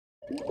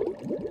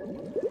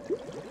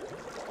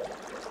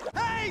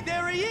Hey,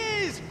 there he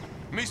is!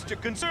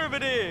 Mr.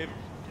 Conservative!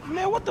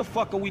 Man, what the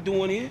fuck are we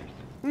doing here?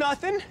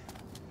 Nothing.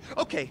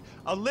 Okay,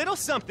 a little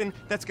something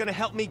that's gonna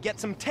help me get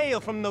some tail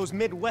from those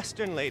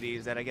Midwestern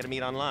ladies that I get to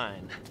meet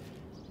online.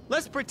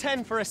 Let's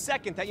pretend for a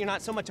second that you're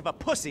not so much of a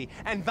pussy,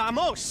 and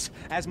vamos,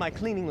 as my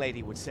cleaning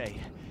lady would say.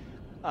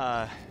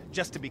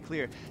 Just to be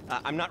clear,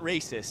 I'm not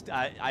racist.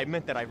 I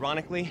meant that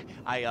ironically.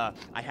 I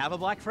have a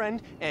black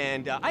friend,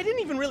 and I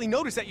didn't even really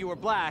notice that you were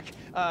black,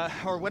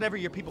 or whatever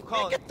your people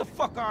call it. Get the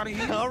fuck out of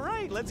here. All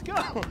right, let's go.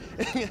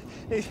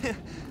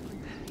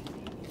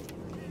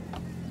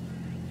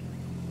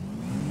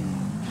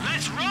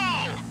 Let's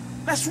roll!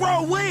 Let's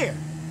roll where?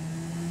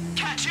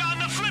 Catch you on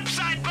the flip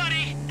side,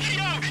 buddy!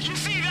 Yo, you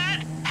see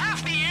that?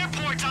 Half the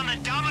airport's on the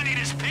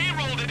Dominator's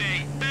payroll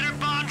today. Better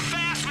bond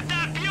fast with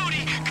that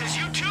beauty, cause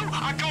you two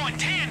are going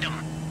tandem.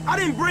 I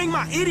didn't bring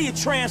my idiot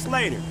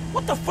translator.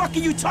 What the fuck are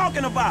you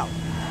talking about?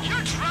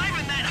 You're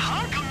driving that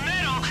hunk of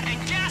metal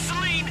and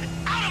gasoline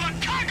out of a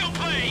cargo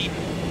plane!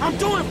 I'm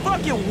doing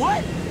fucking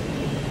what?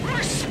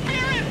 We're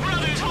spirit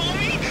brothers,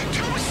 homie!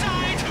 Two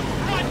sides,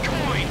 one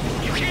coin!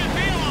 You can't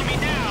bail on me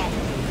now!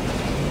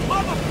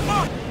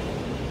 Motherfucker!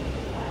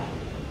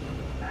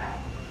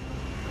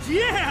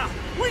 Yeah!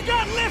 We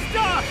got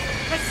liftoff!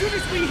 As soon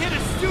as we hit a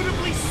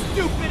suitably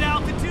stupid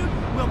altitude,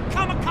 we'll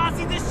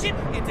kamikaze this shit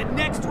into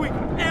next week.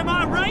 Am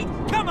I right?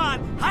 Come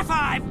on, high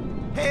five!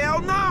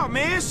 Hell no,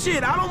 man.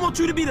 Shit, I don't want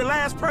you to be the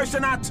last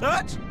person I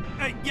touch.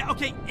 Yeah,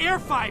 okay, air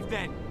five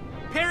then.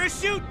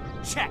 Parachute?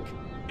 Check.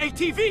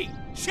 ATV?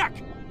 Check.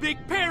 Big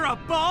pair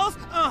of balls?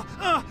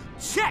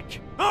 Check.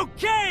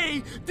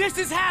 Okay, this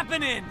is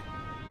happening!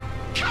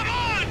 Come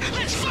on!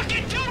 Let's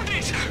fucking do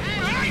this!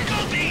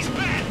 Mangle these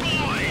bad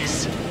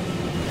boys!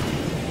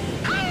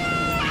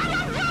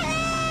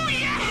 Oh,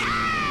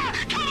 yeah!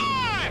 Come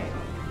on!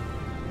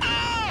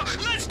 Oh,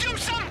 let's do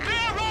some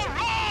barrel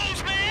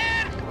rolls,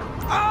 man!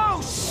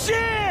 Oh,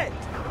 shit!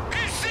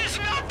 Is this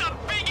not the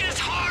biggest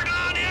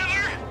hard-on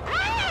ever?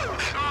 Woo!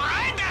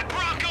 Ride that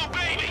Bronco,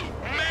 baby!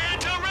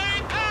 Manta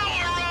Ray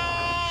power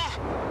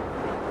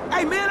roll!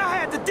 Hey, man, I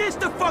had to ditch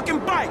the fucking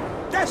bike.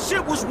 That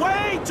shit was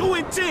way too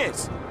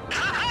intense.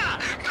 Ha-ha!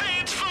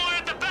 Pants fuller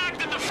at the back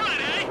than the front,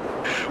 eh?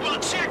 Well,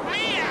 check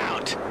me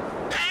out!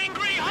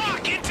 Angry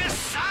Hawk into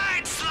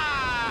side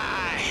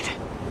slide!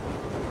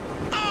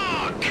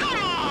 Oh, come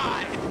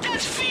on!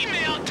 That's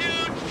female,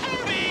 dude!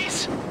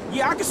 Boobies!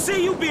 Yeah, I can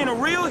see you being a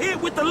real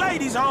hit with the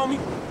ladies, homie.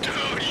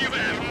 Dude, you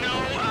have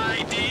no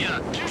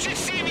idea. You should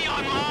see me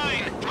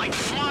online. Like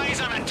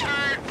flies on a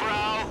turd,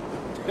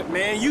 bro.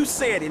 Man, you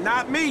said it,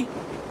 not me.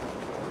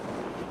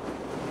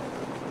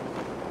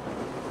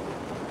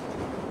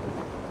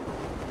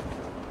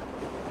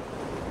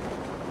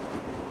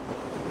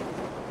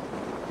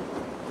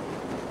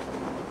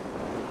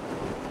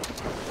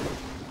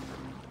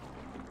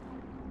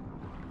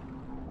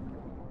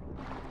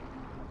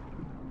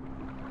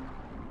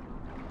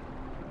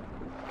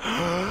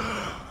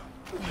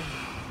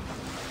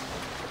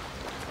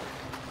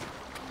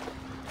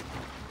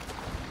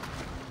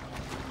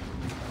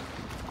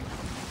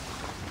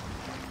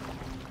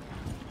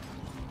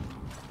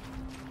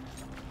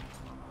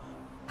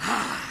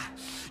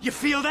 You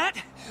feel that?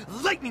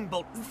 Lightning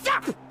bolt,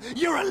 zap!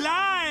 You're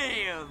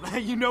alive!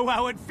 You know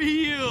how it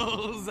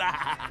feels!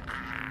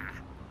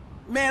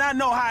 Man, I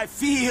know how it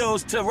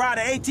feels to ride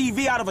an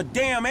ATV out of a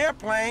damn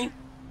airplane.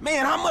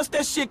 Man, how much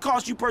that shit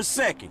cost you per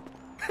second?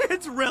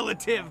 It's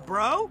relative,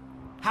 bro.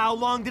 How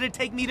long did it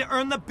take me to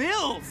earn the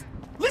bills?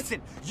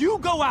 Listen, you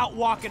go out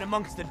walking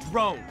amongst the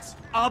drones.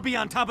 I'll be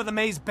on top of the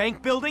Maze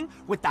Bank building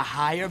with the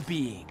higher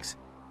beings.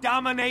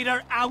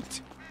 Dominator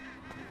out!